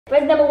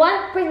Present number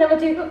 1, present number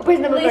 2,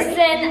 present number 3.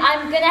 Listen,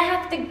 I'm gonna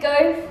have to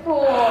go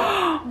for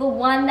the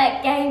one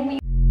that gave me.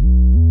 For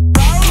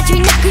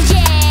the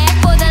legend.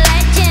 For the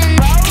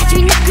legend.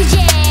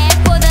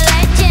 For the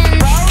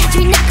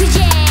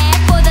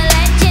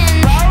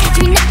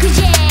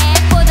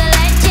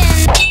legend.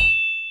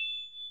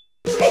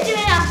 We're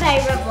doing our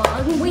favourite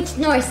one. Which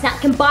Norris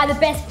Nut can buy the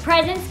best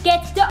presents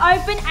gets to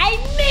open a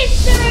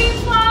mystery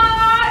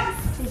box!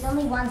 There's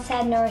only one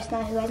sad Norris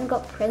Nut who hasn't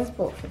got presents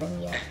bought for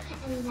them yet.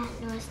 And that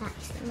Norris Nut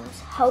is the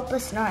most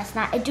hopeless Norris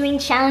Nut at doing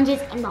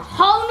challenges in the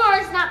whole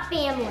Norris Nut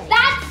family.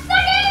 That's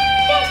Sockie!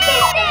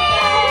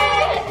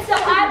 So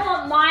I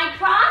want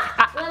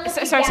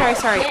Minecraft.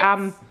 Sorry.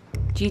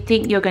 Do you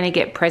think you're going to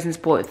get presents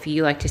bought for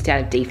you, like just out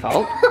of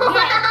default? Yeah, of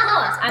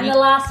course. I'm the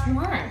last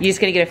one. You're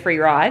just going to get a free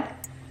ride?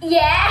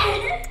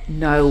 Yeah.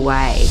 No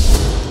way.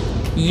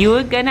 You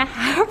are going to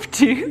have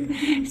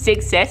to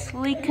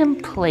successfully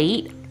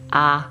complete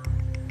a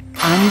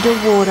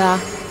underwater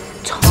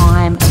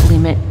time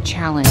limit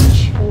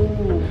challenge.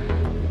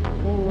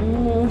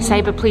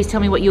 Saber, please tell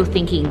me what you're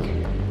thinking.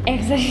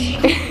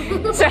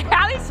 So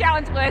how this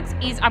challenge works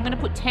is I'm going to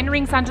put 10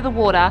 rings under the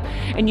water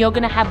and you're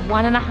going to have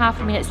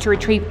 1.5 minutes to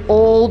retrieve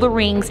all the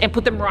rings and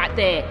put them right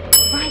there.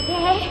 Right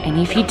there? And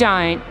if you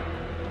don't,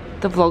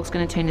 the vlog's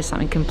going to turn to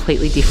something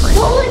completely different.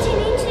 What will it turn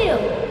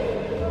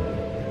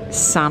into?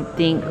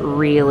 Something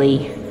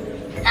really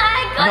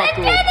I gotta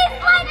do this!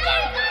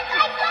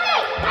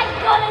 I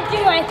gotta do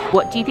it!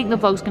 What do you think the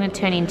vlog's going to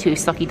turn into if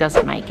Sockie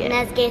doesn't make it?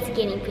 Naz gets a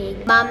guinea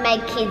pig. Mum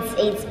made kids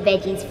eat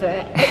veggies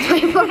for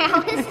 24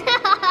 hours.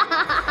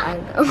 I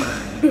know.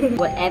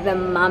 Whatever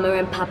Mama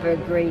and Papa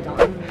agreed on.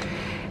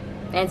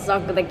 And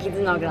the kids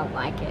are not gonna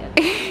like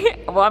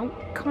it. Well, I'm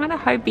kind of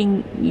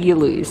hoping you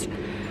lose.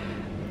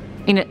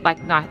 In a, like,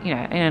 in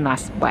a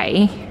nice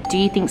way. Do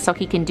you think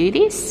Sockie can do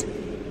this?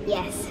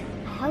 Yes.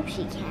 I hope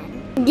she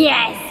can.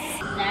 Yes!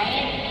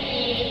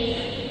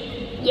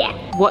 Yeah.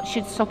 What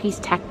should Sockie's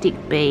tactic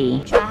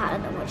be? Try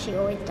harder than what she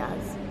always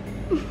does.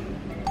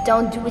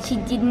 Don't do what she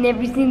did in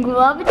every single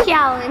other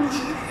challenge.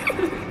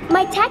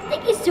 My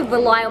tactic is to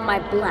rely on my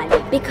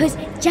blood because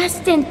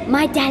Justin,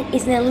 my dad,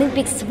 is an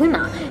Olympic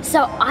swimmer.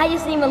 So I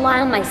just need to rely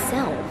on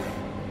myself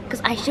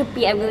because I should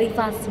be a really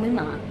fast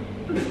swimmer.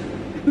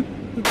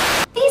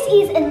 This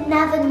is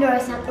another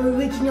Norris Nut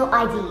original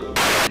idea.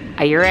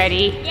 Are you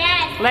ready?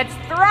 Yes! Let's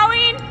throw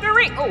in the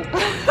ring. Oh,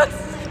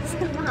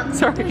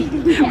 sorry.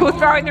 We'll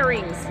throw in the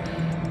rings.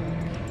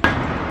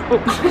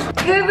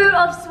 Guru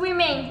of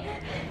swimming,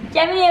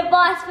 give me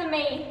advice for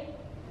me.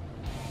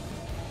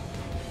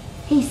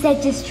 He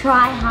said just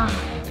try hard.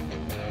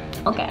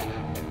 Okay.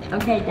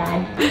 Okay,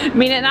 Dad. 1.5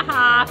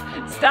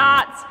 minutes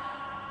starts.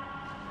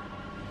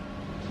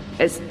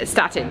 It's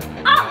started.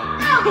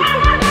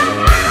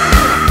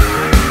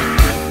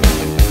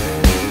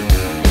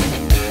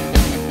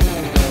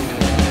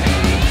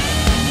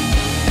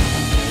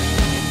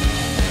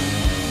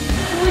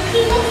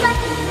 He looks like a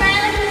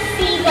drowning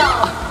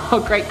seagull. Oh,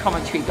 great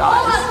commentary, guys.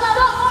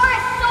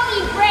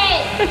 Soggy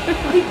bread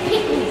with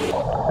pickles.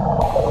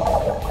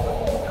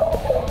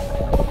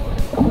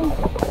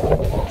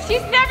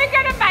 She's never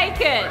gonna make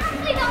it. I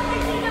don't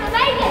think she's gonna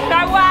make it.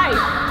 No way.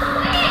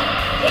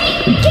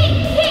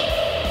 Kick.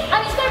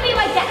 I'm just gonna be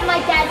my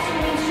dad's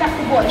swimming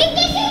instructor boy. Kick.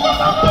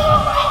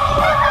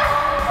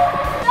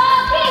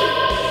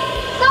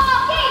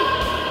 Sockie.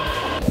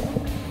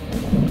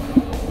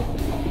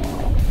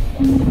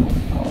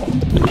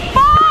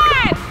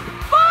 5,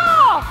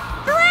 4,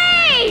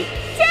 3,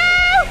 2,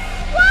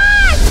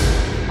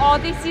 1. Oh,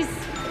 this is...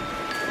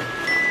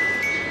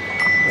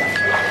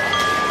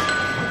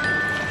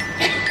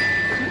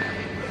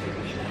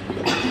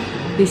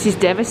 This is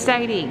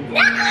devastating.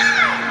 No!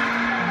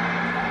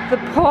 The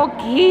poor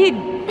kid,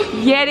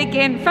 yet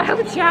again, failed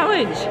the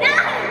challenge. No!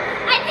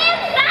 I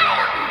didn't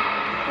fail!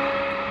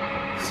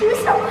 She was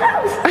so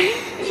close!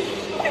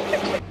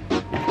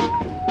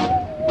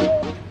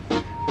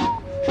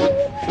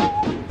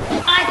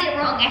 I did it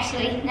wrong,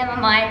 actually. Never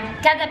mind.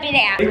 Cut that bit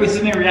out. He was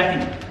sitting there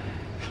reacting.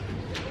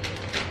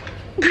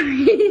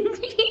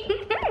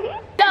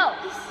 So,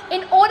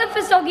 in order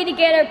for Sockie to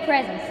get her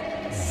presents,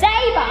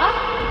 Saber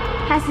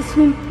has to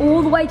swim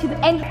all the way to the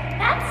end.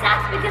 That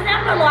sucks because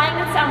I'm relying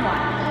on someone.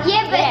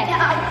 Yeah, but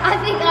I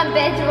think I'm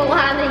better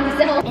relying on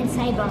himself. And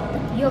Saber,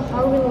 your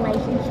whole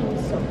relationship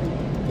with Sockie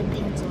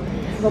depends on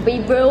this. Will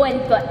be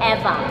ruined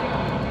forever.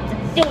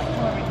 Do it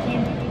for her,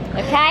 Kim.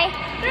 Okay?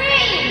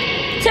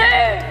 3, 2,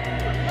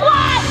 1.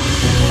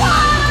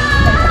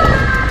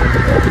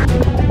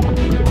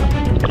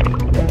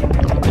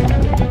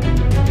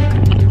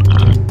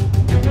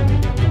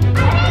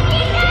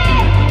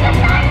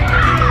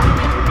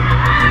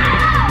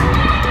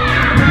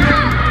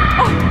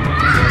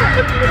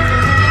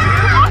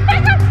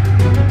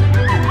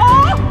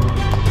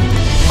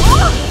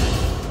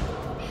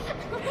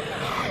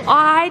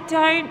 I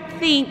don't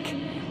think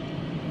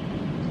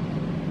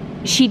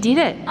she did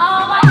it.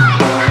 Oh my God!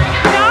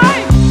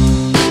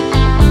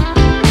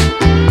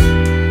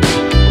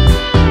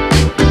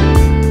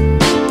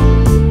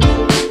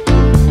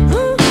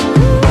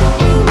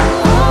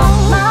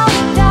 No!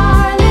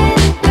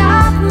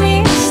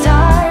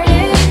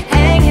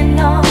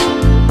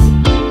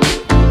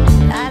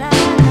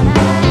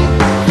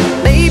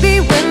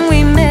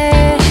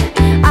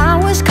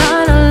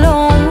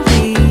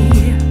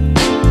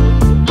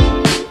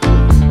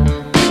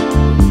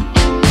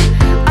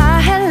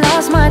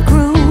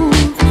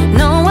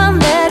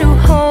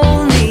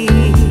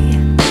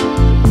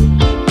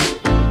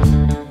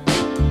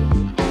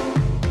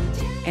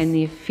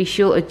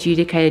 Official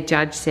adjudicator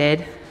judge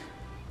said,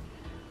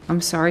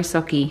 I'm sorry,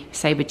 Sockie,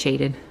 Sabre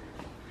cheated.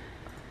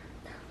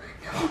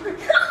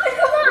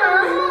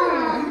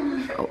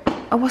 Oh,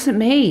 it wasn't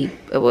me.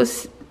 It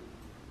was...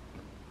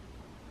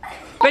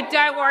 But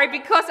don't worry,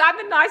 because I'm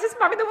the nicest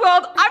mum in the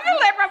world, I'm gonna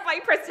let everyone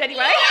play Preston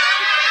anyway.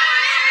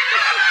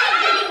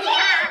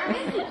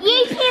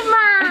 YouTube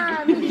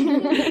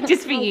Mum!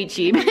 Just for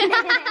YouTube.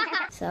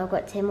 So I've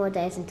got 10 more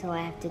days until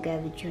I have to go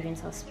to the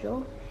children's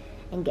hospital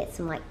and get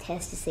some like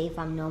tests to see if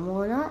I'm normal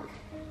or not.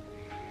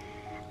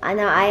 I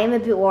know I am a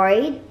bit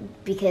worried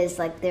because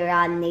like there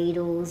are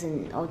needles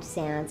and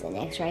ultrasounds and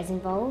x-rays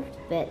involved,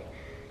 but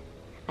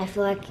I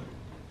feel like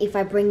if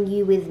I bring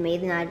you with me,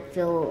 then I'd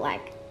feel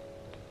like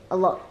a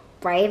lot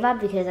braver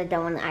because I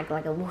don't want to act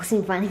like a wuss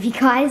in front of you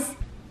guys.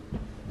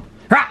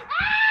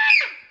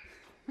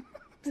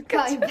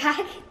 Going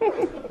back.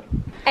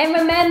 And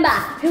remember,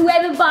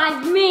 whoever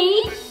buys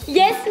me,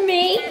 yes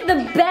me, the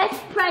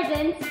best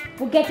present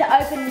will get to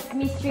open this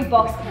mystery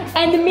box.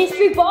 And the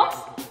mystery box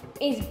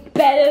is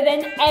better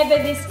than ever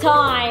this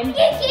time. You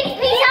kidding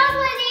me? How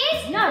what it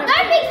is? No. No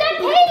pig, no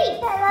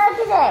pig. I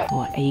love it.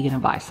 What are you gonna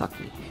buy,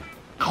 Sockie?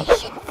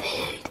 Asian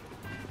food.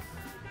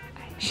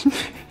 Asian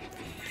food.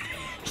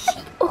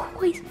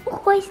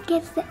 Always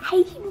gets the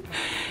Asian.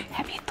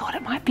 Have you thought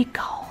it might be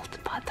cold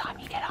by the time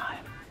you get home?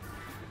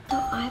 So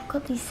I've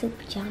got these silk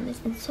pajamas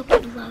and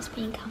Sockie loves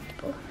being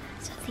comfortable.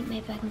 So I think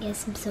maybe I can get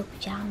some silk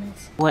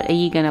pajamas. What are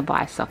you gonna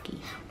buy,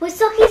 Sockie? Well,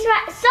 Sockie's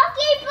right.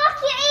 Sockie,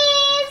 block your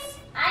ears!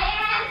 I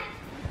am.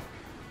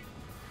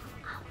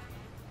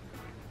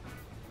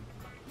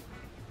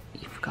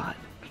 You forgot.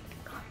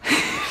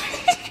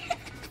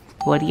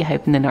 What are you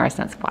hoping the Norris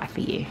Nuts buy for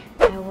you?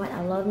 I want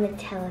a lot of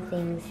Nutella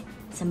things,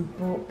 some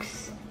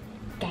books,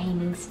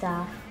 gaming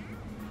stuff,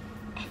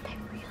 and I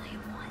really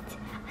want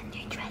a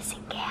new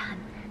dressing gown.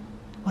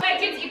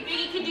 Legends, if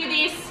Biggy can do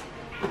this,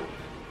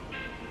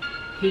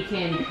 he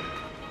can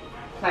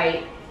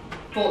play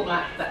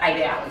Fortnite for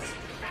 8 hours.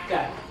 Go.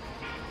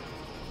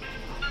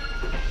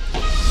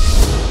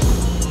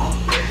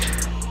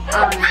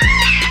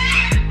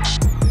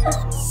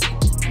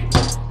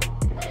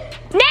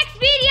 Next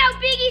video,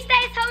 Biggy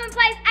stays home and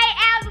plays 8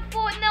 hours of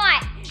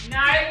Fortnite.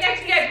 No,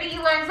 next video, Biggy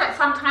learns that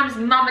sometimes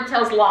Mama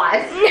tells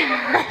lies.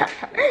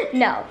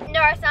 No.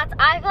 Norris Nuts,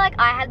 I feel like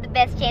I have the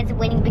best chance of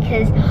winning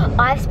because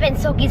I've spent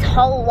Sockie's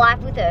whole life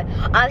with her.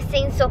 I've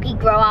seen Sockie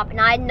grow up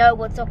and I know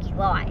what Sockie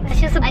likes.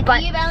 It's just like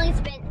you've only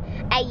spent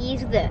 8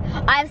 years with her.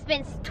 I've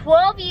spent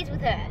 12 years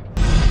with her.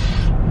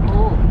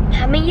 Oh.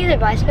 How many years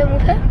have I spent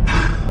with her?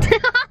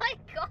 Oh my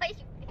gosh.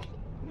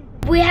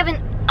 We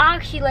haven't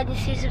actually let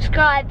you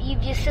subscribe.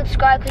 You've just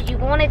subscribed because you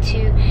wanted to.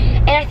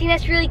 And I think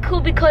that's really cool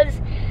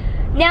because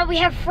now we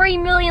have 3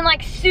 million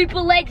like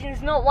super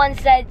legends, not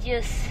ones that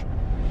just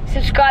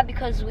subscribe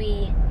because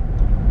we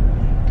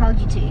Told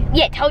you to.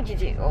 Yeah, told you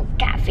to, or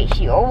catfish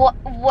you, or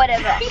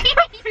whatever.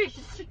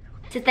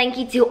 So thank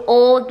you to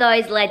all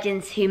those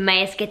legends who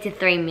made us get to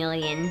 3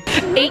 million.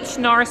 Each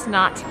Norris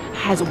Nut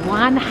has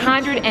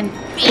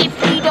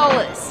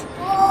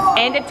 $150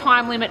 and a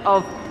time limit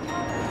of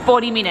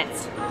 40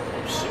 minutes. Mom!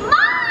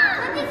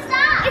 When did it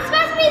start? It's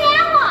supposed to be an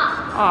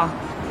hour. Oh,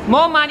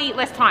 more money,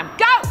 less time.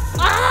 Go!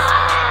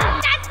 Ah!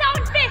 That's so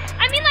unfair.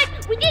 I mean, like,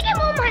 we did get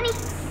more money.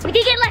 We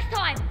did get less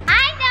time. I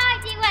have no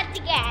idea what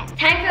to get.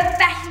 Time for a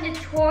fashion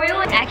tutorial.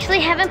 I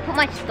actually haven't put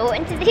much thought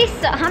into this,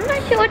 so I'm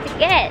not sure what to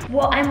get.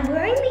 Well, I'm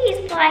wearing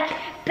these like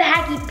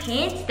baggy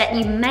pants that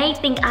you may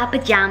think are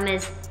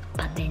pajamas,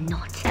 but they're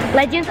not.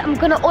 Legends, I'm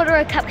gonna order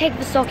a cupcake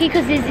for Sockie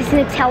because there's this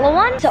Nutella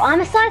one. So I'm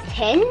a size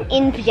 10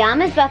 in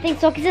pajamas, but I think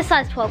Sockie's a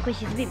size 12 because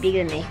she's a bit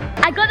bigger than me.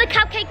 I got the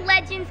cupcake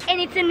Legends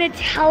and it's a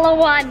Nutella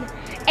one.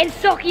 And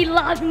Sockie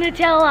loves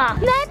Nutella.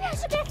 Maybe I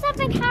should get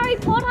something Harry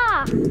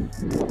Potter.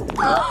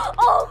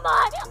 Oh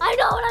my, I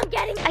know what I'm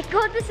getting. I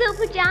got the silk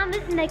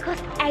pajamas and they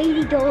cost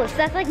 $80. So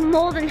that's like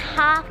more than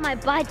half my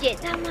budget.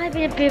 That might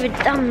be a bit of a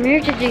dumb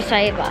move to do,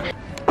 Sabre.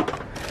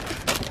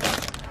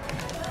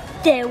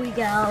 There we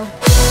go.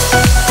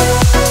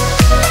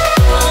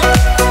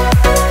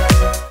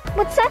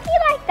 Would Sockie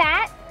like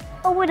that?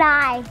 Or would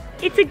I?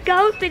 It's a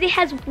goat, but it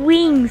has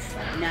wings.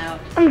 No.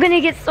 I'm gonna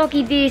get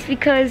Sockie this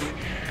because,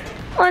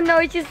 oh no,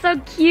 it's just so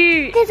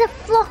cute. There's a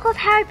flock of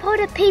Harry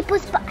Potter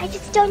peoples, but I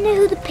just don't know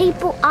who the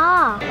people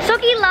are.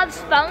 Sockie loves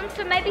phones,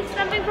 so maybe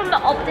something from the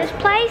Optus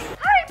place.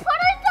 Harry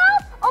Potter doll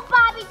or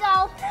Barbie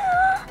doll?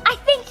 I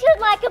think she'd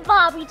like a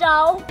Barbie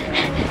doll.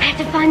 I have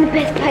to find the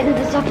best present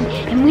for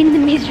Sockie and win the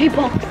mystery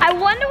box. I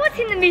wonder what's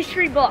in the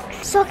mystery box.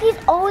 Sockie's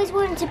always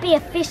wanted to be a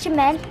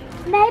fisherman.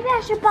 Maybe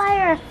I should buy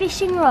her a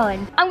fishing rod.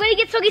 I'm gonna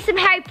get Sockie some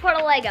Harry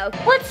Potter Lego.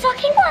 Would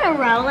Sockie want a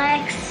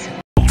Rolex?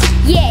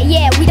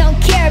 Yeah, we don't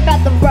care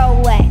about the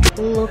Rolex.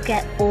 Look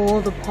at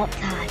all the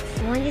Pop-Tarts.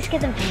 Why don't you just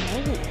get them for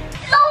me?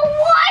 The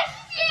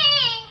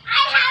washing!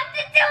 I have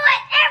to do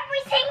it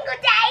every single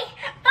day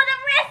for the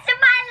rest of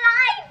my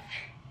life.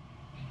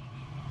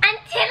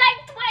 Until I'm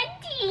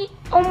 20.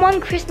 On one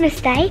Christmas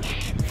day,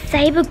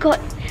 Sabre got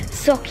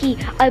Sockie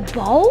a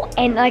bowl,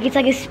 and like it's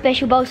like a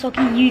special bowl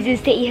Sockie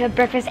uses to eat her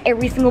breakfast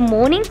every single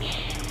morning.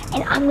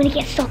 And I'm gonna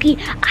get Sockie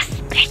a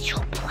special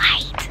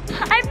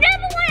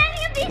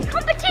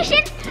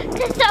competition.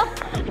 So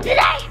today,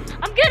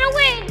 I'm gonna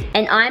win.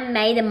 And I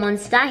made a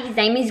monster. His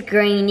name is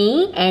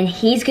Greenie, and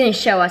he's gonna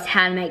show us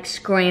how to make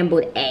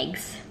scrambled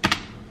eggs.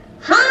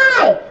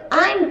 Hi,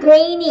 I'm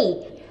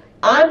Greenie.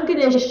 I'm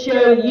gonna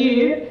show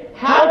you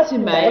how to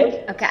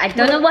make. Okay, I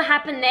don't know what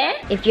happened there.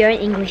 If you're an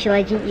English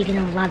legend, you're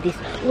gonna love this.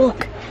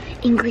 Look,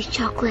 English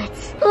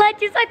chocolates.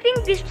 Legends, I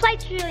think this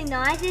plate's really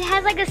nice. It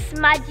has like a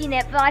smudge in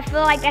it, but I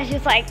feel like that's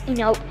just like, you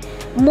know,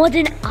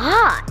 modern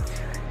art.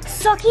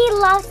 Sockie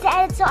loves to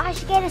edit, so I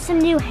should get her some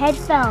new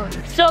headphones.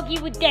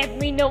 Sockie would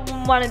definitely not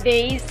want one of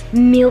these.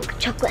 Milk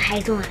chocolate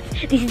hazelnuts.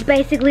 This is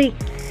basically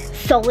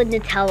solid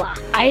Nutella.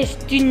 I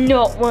just do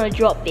not want to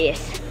drop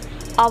this.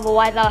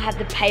 Otherwise, I'll have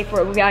to pay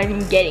for it without even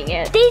getting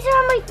it. These are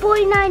only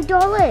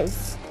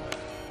 $49.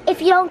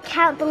 If you don't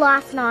count the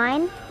last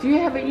 9. Do you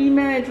have an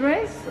email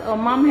address? Or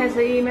mom has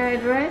an email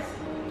address?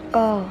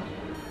 Oh.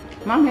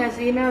 Mom has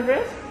an email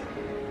address?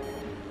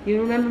 You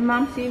remember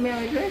mom's email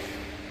address?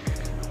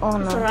 Oh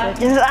no. Right.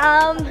 So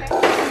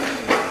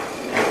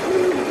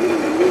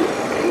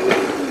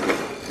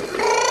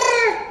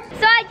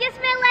I just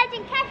met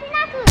Legend. Catch me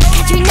knuckles.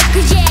 Catch me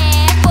knuckles,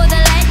 yeah, for the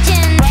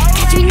legend.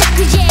 Catch me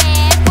knuckles,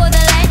 yeah, for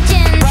the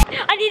legend.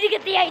 I need to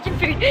get the Asian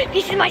food.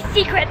 This is my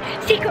secret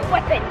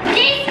weapon.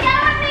 This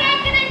government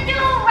ain't gonna do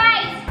a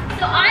race.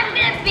 So I'm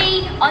gonna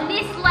be on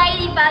this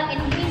ladybug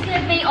and he's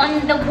gonna be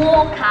on the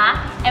walker,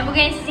 and we're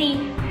gonna see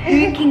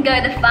who can go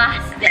the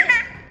fastest.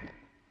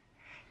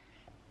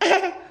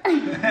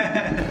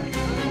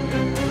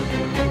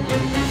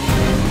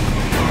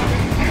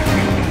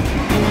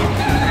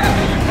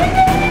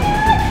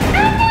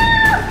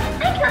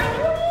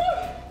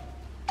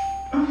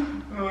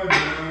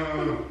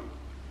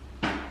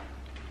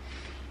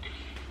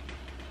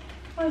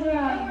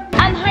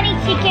 I'm honey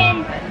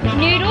chicken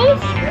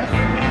noodles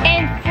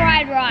and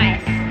fried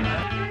rice.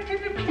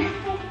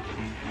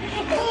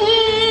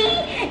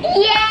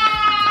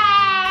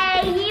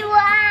 Yay! You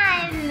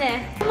won!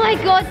 Oh my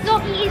god,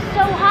 Sockie is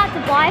so hard to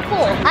buy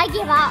for. I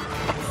give up.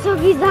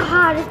 Sockie's the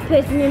hardest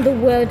person in the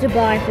world to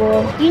buy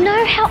for. You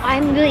know how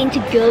I'm really into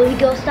girly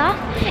girl stuff?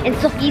 And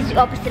Sockie's the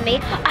opposite of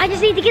me? I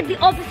just need to get the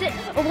opposite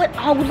of what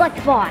I would like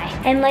to buy.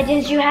 And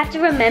legends, you have to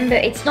remember,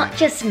 it's not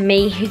just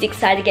me who's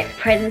excited to get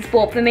presents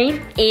bought for me.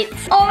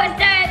 It's also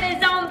the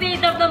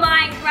zombies of the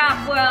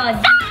Minecraft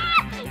world.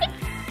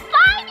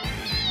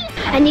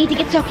 I need to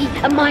get Sockie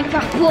a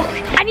Minecraft book.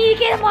 I need to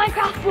get a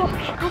Minecraft book.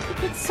 I should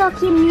get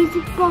Sockie a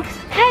music box.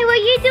 Hey, what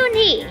are you doing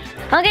here?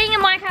 I'm getting a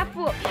Minecraft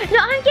book. No,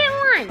 I'm getting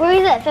one. Where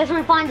is it? First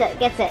one finds it,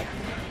 gets it.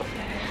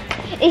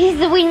 This is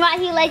the win right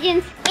here,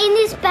 legends. In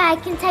this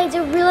bag contains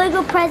a really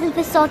good present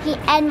for Sockie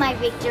and my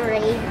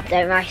victory.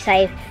 Don't rush,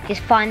 save.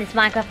 Just find this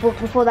Minecraft book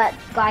before that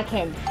guy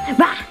can.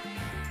 Bah!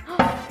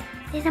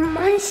 There's a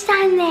monster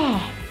in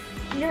there.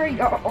 Here we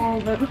go, all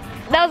of them.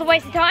 That was a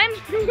waste of time.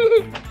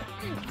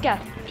 Let's go.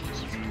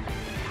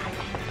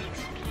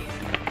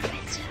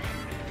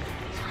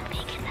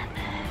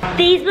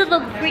 These would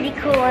look pretty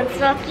cool on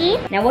Sockie.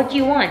 Now what do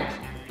you want?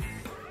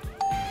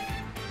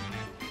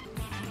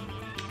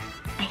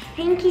 I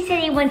think he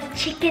said he wants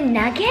chicken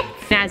nuggets.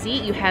 Nazi,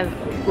 you have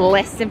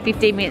less than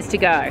 15 minutes to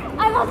go.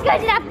 I must go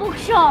to that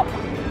bookshop.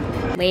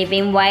 We've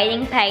been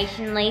waiting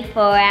patiently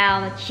for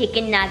our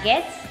chicken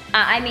nuggets.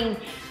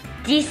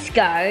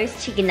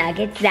 Disco's chicken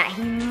nuggets that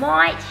he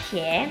might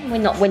share.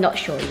 We're not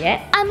sure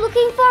yet. I'm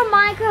looking for a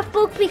Minecraft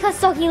book because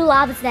Sockie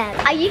loves them.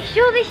 Are you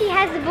sure that she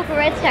has the book of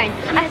redstone?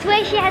 I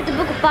swear she has the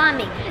book of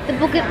farming, the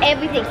book of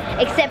everything,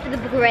 except for the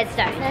book of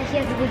redstone. No, she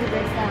has the book of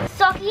redstone.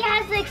 Sockie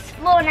has the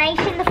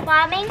explanation, the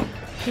farming.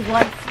 She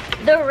wants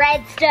the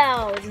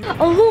redstone.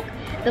 Oh look,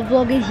 the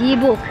vlogger's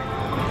yearbook.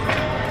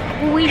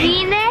 Will we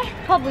be in there?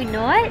 Probably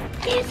not.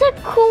 There's a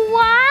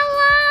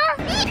koala.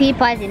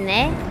 PewDiePie's in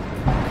there.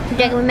 Do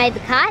you reckon we made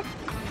the cut?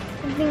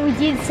 I think we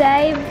did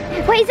save.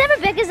 Wait, is that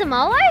Rebecca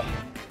Zamolo?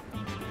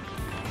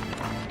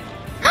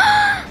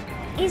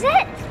 Is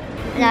it?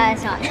 No,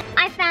 it's not.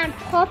 I found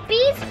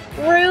poppies,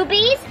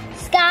 rubies,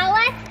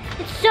 scarlet,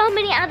 and so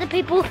many other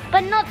people,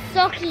 but not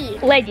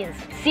Sockie. Legends,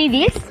 see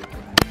this?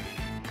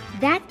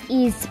 That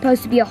is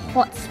supposed to be a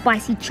hot,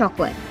 spicy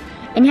chocolate.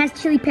 And it has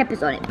chili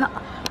peppers on it. But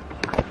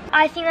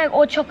I think like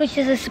all chocolates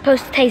are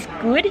supposed to taste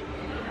good.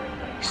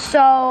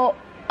 So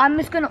I'm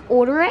just gonna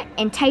order it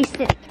and taste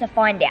it to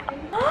find out.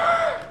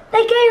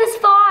 They gave us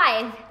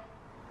 5.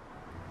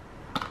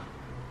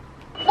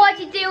 What'd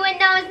you do when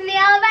no one's in the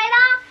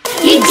elevator?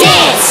 You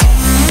dance!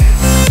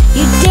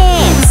 You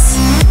dance!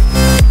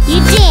 You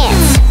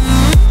dance!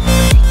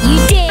 You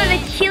For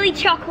dance! the chili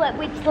chocolate,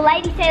 which the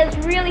lady said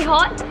was really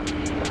hot.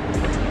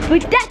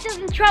 But that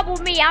doesn't trouble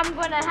me. I'm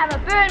gonna have a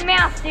burned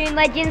mouth soon,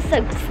 legends,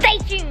 so stay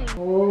tuned.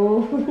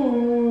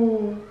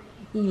 Oh,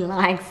 he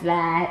likes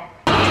that.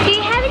 Do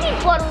you have any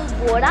bottled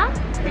water?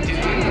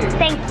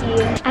 Thank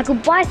you. I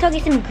could buy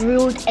Sockie some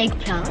grilled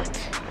eggplant.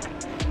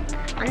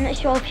 I'm not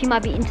sure if he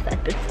might be into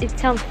that, but it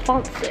sounds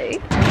fancy.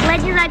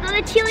 Legends, I got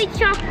the chili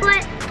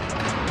chocolate.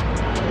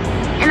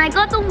 And I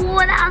got the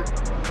water.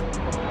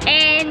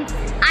 And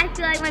I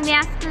feel like my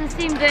mouth's gonna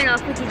soon burn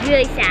off, which is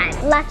really sad.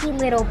 Lucky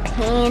little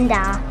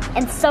panda.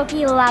 and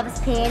Sockie loves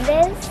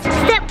pandas.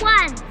 Step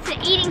 1 for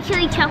eating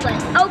chili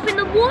chocolate. Open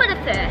the water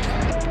first.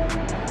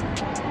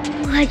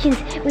 Legends,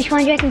 which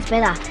one do you reckon's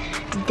better?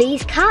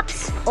 These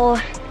cups or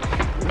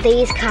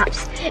these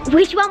cups?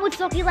 Which one would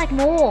Sockie like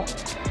more?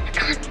 I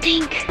can't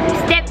think.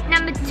 Step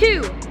number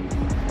 2.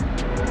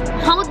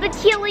 Hold the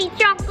chili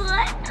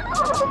chocolate.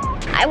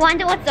 I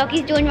wonder what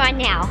Sockie's doing right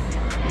now.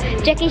 Do you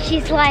reckon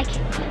she's like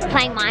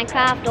playing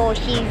Minecraft or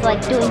she's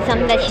like doing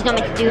something that she's not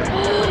meant to do?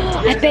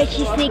 I bet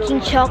she's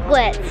sneaking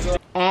chocolates.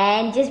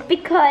 And just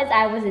because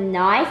I was a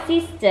nice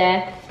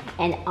sister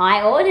and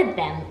I ordered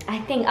them, I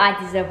think I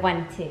deserve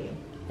one too.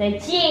 So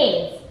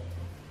cheers!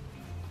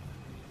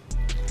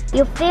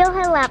 You'll feel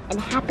her love and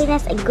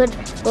happiness and good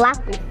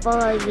luck will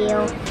follow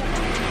you.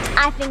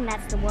 I think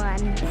that's the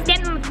one.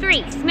 Step number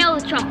 3, smell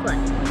the chocolate.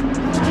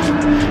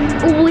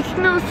 Oh, it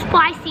smells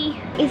spicy.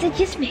 Is it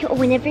just me or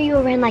whenever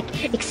you're around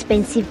like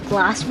expensive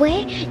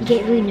glassware, you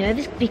get really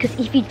nervous because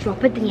if you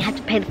drop it then you have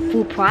to pay the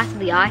full price of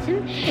the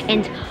item,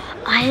 and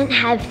I don't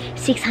have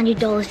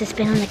 $600 to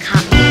spend on the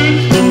cup.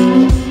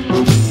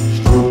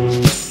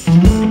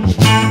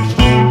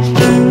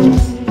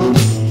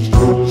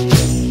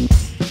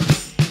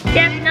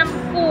 Step number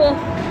 4.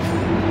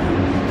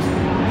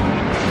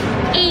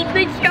 Eat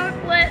the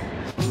chocolate.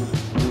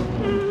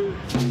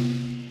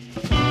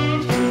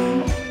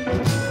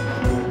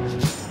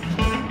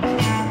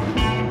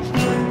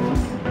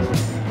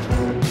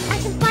 I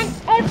can find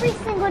every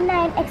single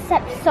name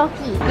except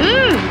Sockie.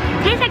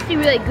 Tastes actually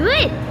really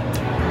good.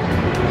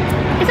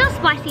 It's not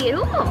spicy at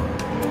all.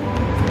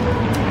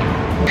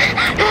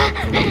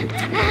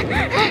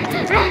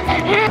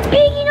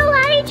 Biggy, no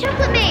lie,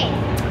 chocolate man.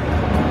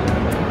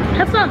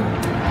 Have some.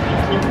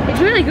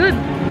 It's really good.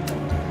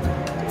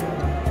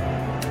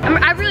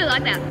 I really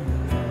like that.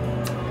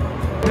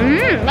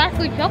 That's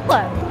good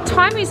chocolate.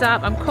 Time is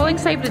up. I'm calling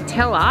Sabre to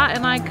tell her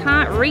and I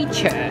can't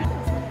reach her.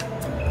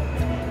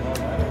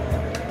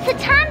 So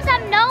time's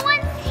up, no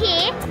one's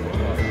here.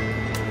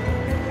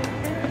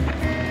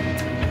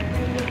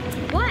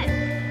 What?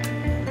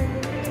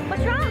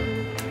 What's wrong?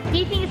 Do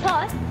you think it's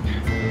hot?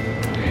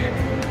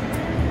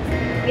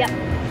 Yep.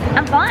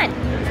 I'm fine.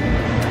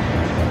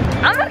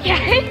 I'm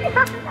okay.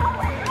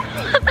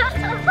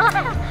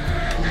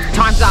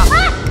 Time's up.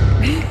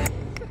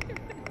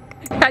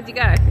 How'd you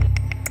go?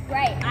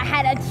 Great, I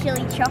had a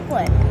chili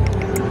chocolate.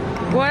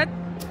 What?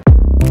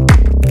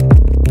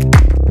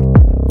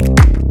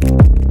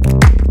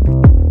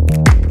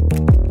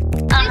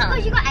 Just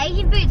because you got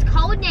Asian food, it's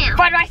cold now.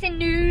 Fried rice and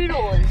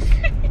noodles.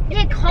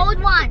 They're cold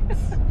ones.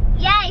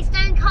 Yay,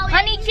 stone cold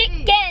Honey Asian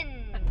food.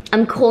 chicken.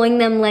 I'm calling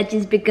them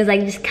legends because I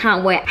just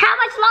can't wait. How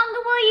much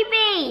longer will you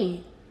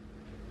be?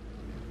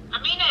 A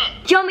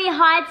minute. Do you want me to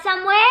hide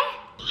somewhere?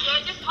 Yeah,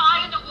 just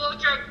hide in the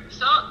wardrobe.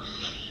 So.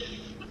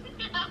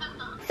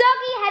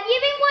 Sockie, have you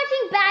been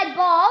watching Bad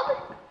Bob?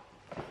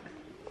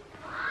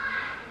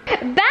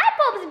 Bad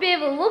Bob's a bit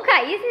of a looker,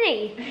 isn't he?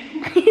 Guys,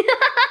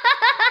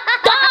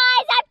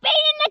 I've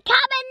been in the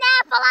cupboard now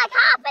for like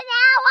half an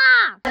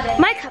hour.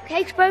 My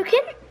cupcake's broken,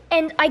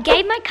 and I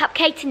gave my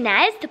cupcake to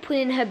Naz to put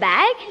in her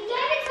bag. You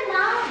gave it to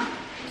Mum.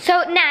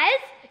 So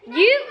Naz,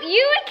 you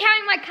were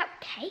carrying my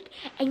cupcake,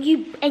 and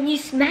you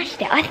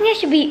smashed it. I think that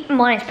should be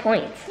minus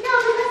points. No,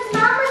 because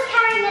Mum was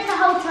carrying it the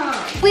whole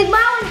time. With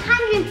my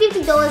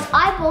 $150,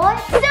 I bought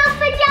silk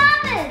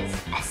pajamas.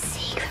 A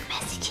secret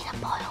message in a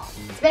bottle.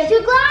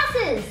 Special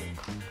glasses.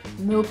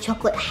 Milk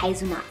chocolate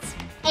hazelnuts.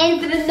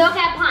 And for the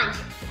knockout punch,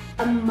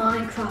 a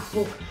Minecraft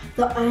book.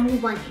 The only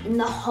one in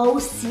the whole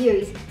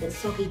series that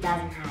Sockie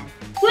doesn't have.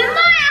 With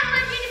my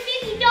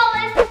 $150, I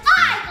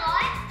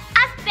got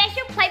a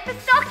special plate for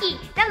Sockie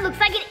that looks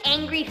like an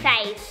angry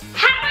face.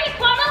 Harry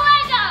Potter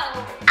Lego!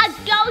 A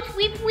goat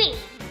with wings.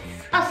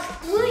 A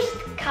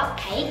squished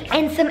cupcake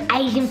and some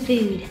Asian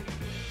food.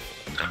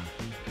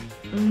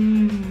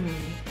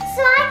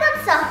 So I got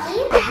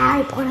Sockie, a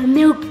Harry Potter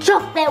milk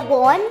chocolate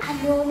one, a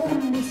normal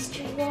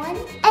mystery one,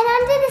 and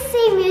under the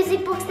sea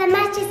music books that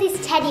matches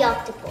this teddy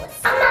octopus,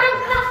 a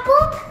Minecraft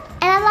book,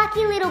 and a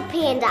lucky little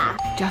panda.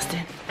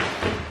 Justin,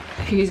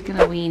 who's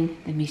gonna win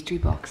the mystery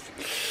box?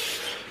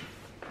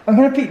 I'm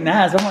gonna pick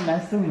Naz. I want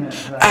Naz to win it.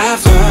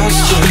 I've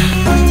lost you,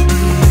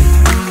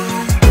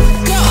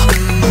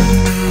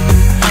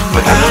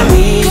 but I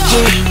need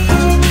you,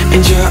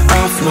 and you're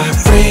off my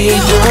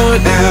radar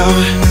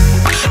now.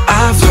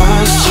 I've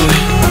lost you,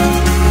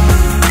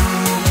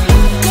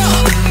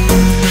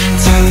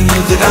 telling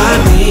you that I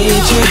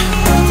need you,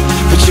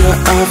 but you're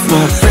off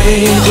my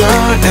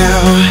radar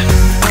now.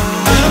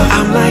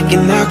 I'm like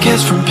an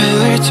outcast from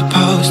pillar to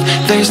post.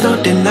 There's no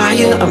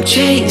denial, I'm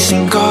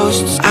chasing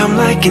ghosts. I'm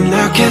like an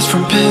outcast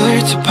from pillar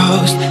to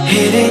post,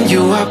 hitting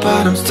you up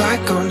but I'm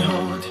stuck on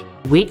hold.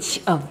 Which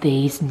of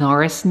these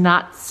Norris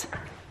Nuts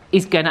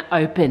is gonna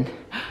open?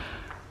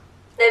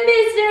 The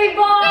mystery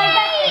box!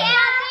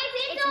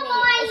 It's all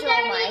mine. You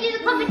don't need to do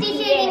the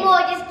competition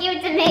anymore. Just give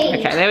it to me.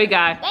 Okay, there we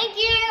go. Thank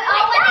you.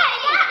 Oh, wait,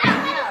 I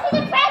want to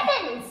see the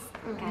presents.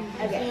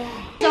 Okay.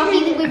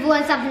 Sockie, we've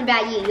learned something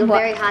about you. You're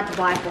very hard to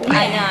buy for.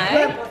 I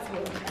know.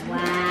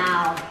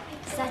 Wow.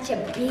 So such a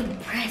big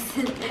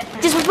present.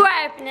 Just before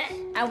I open it.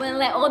 I want to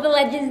let all the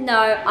legends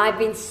know I've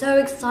been so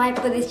excited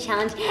for this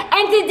challenge,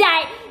 and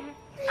today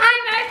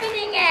I'm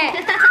opening it.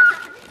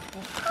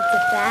 It's a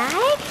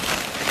bag.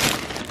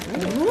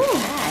 Ooh.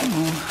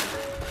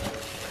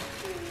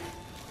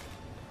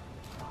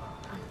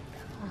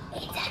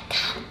 It's a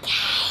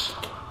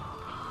cupcake.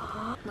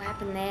 What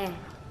happened there?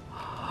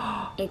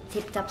 It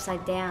tipped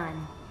upside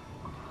down.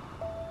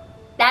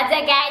 That's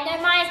okay,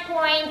 no minus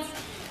points.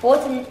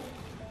 Fortune.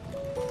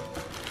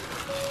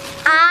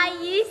 Are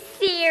you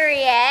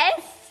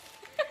serious?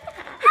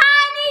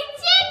 Honey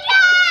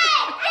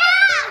chicken!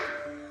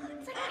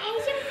 It's like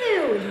Asian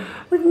food.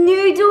 With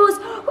noodles.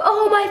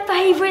 Oh, my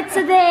favorites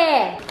are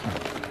there.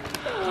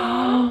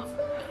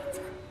 It's a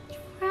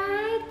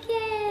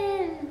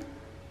dragon.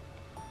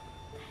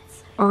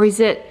 Or is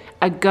it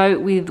a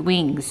goat with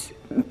wings?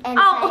 And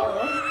tail.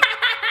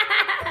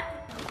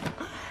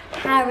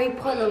 Harry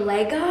Potter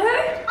Lego.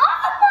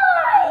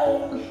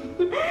 Oh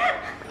my!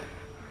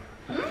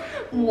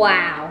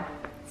 Wow.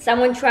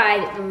 Someone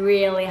tried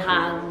really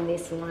hard on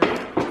this one.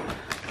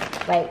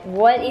 Wait,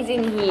 what is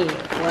in here?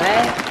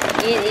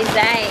 What? It is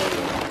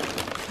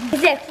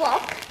Is it a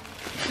clock?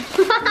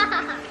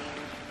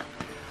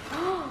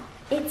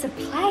 It's a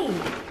plate.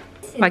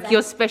 Like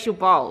your special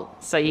bowl,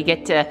 so you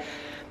get to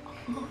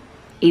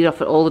eat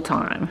off it all the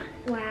time.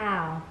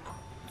 Wow.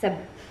 It's a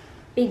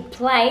big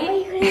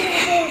plate.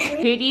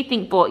 Who do you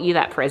think bought you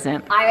that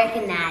present? I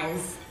reckon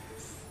Naz.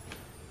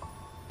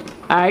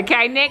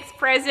 Okay, next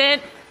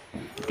present.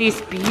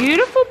 This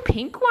beautiful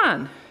pink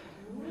one.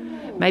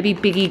 Maybe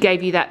Biggy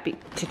gave you that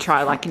to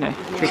try, like, you know,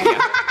 trick you.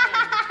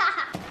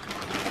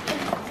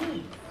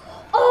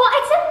 Oh,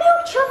 it's a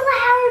milk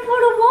chocolate Harry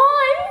Potter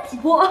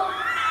wand. What?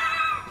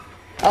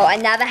 Oh,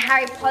 another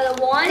Harry Potter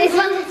wand. This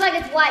one looks like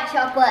it's white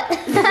chocolate.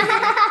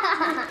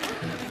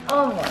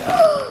 Oh my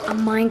God. A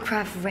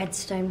Minecraft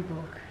redstone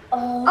book.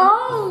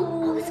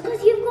 Oh, it's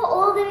because you've got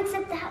all of them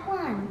except that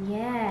one.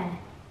 Yeah.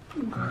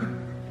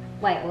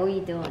 Wait, what were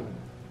you doing?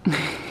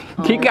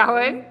 Keep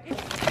going.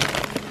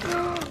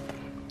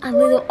 A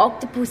little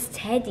octopus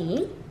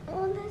teddy.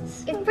 Oh,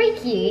 that's it's pretty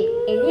cute.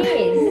 It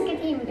is. Look at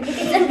him.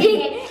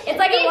 It's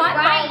like a white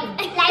Like,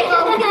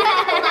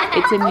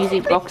 It's a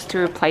music box to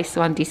replace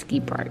the one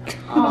Disky broke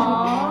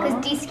because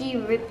Disky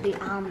ripped the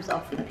arms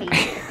off the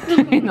piece.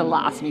 in the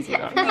last music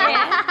box.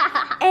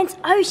 And it's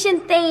ocean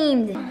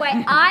themed.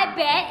 Wait, I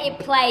bet it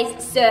plays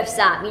Surf's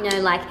Up. You know,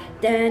 like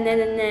da na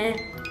na na.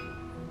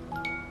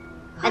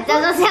 It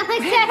doesn't sound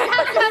like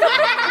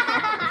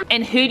that.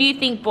 And who do you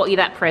think bought you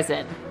that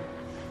present?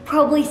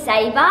 Probably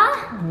Saber.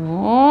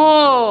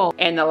 Oh,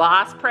 and the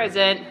last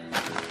present.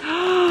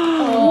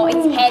 Oh,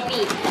 it's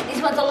heavy. This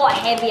one's a lot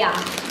heavier.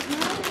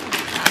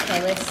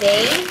 Okay, let's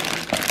see.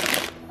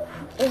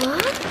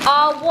 What?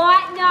 Oh,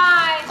 what?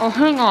 No. Oh,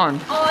 hang on.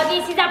 Oh,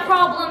 this is a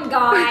problem,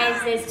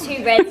 guys. There's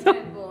 2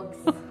 redstone books.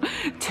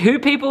 2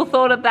 people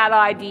thought of that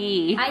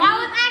idea. I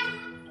was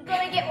actually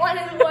gonna get one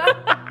as well.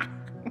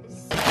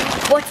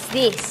 What's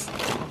this?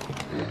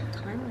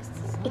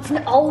 It's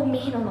an old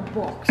man on a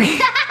box.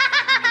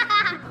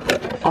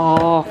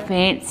 Oh,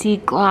 fancy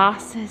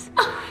glasses.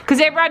 Because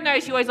everyone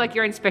knows you always like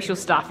your own special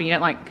stuff and you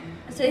don't like...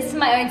 So this is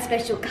my own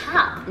special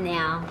cup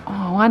now. Oh,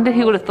 I wonder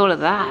who would have thought of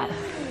that.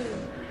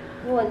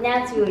 Well,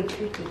 now it's really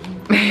tricky.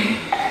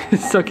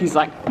 Sockie's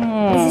like,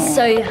 This is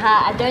so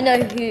hard. I don't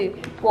know who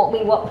bought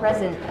me what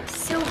present.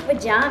 Silk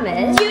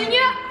pajamas.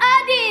 Junior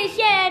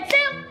edition!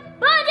 Silk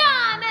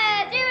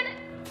pajamas!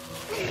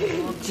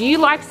 do you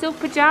like silk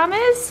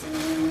pajamas?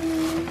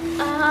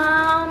 I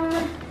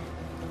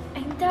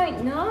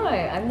don't know.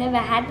 I've never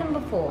had them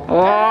before.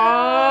 Oh!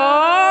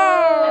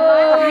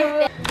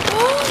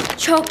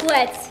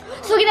 Chocolates.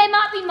 So they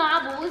might be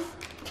marbles.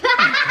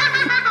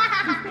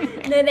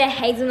 No, they're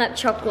hazelnut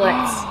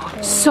chocolates.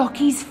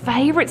 Sockie's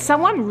favourite.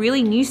 Someone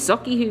really knew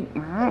Sockie who...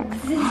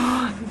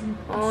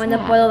 Oh, and a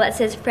bottle that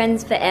says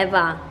friends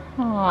forever.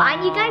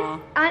 Aren't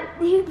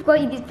you got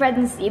you these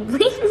presents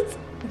siblings?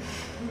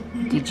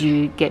 Did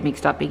you get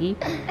mixed up, Biggy?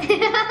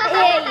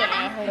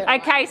 Yeah.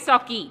 Okay,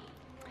 Sockie.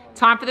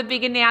 Time for the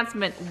big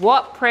announcement.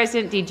 What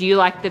present did you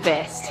like the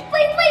best?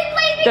 Please.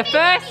 The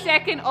first,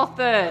 second, or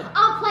third?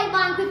 I'll play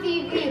mine with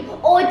you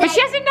all day. But she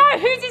doesn't know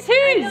whose is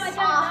whose.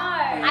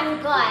 I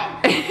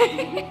forgot.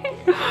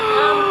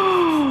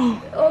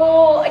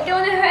 Oh, I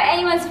don't want to hurt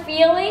anyone's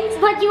feelings,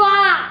 but you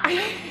are.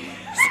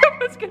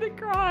 Someone's gonna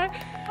cry.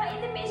 But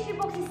in the mystery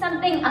box is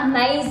something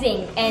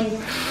amazing, and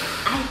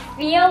I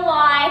feel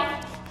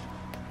like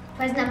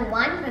Present number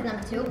 1, present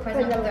number 2,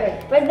 present number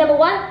 3. present number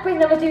 1,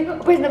 present number 2,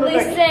 present number 3.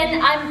 three. Listen,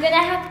 I'm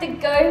gonna have to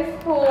go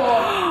for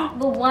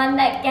the one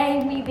that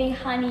gave me the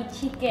honey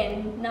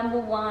chicken, number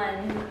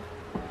 1.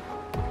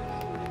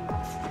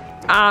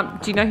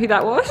 Do you know who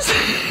that was?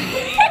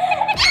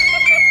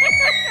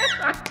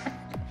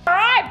 All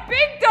right,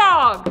 big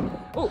dog.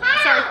 Oh,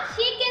 sorry.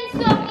 Chicken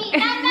Sockie,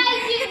 that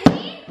made you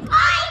win.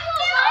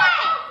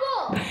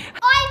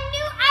 I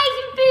knew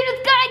Asian food was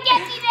gonna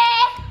get me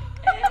there.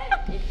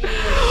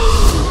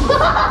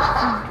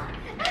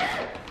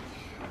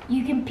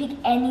 You can pick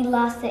any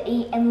last to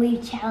eat and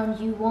leave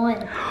challenge you won.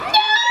 No!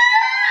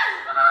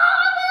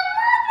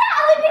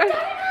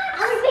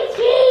 I would be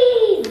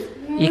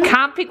cheese. You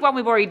can't pick one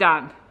we've already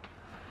done.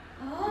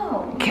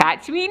 Oh.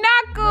 Catch me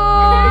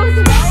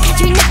knuckles.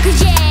 Catch me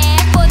knuckles, yeah.